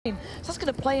So that's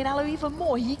going to play in Allo even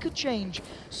more. He could change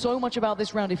so much about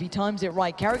this round if he times it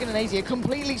right. Karrigan and AZ are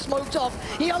completely smoked off.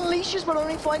 He unleashes but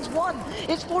only finds one.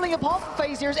 It's falling apart for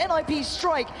FaZe here as NiP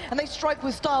strike, and they strike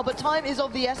with style, but time is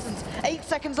of the essence. 8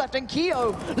 seconds left, and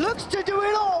Kio looks to do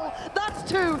it all. That's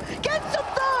two, gets a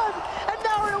third, and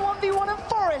now in a 1v1 and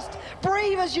Forest.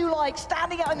 Brave as you like,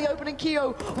 standing out in the open, and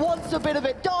Kio wants a bit of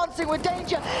it, dancing with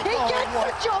danger. He gets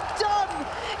the job done.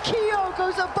 Kio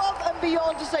goes above and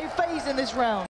beyond to save FaZe in this round.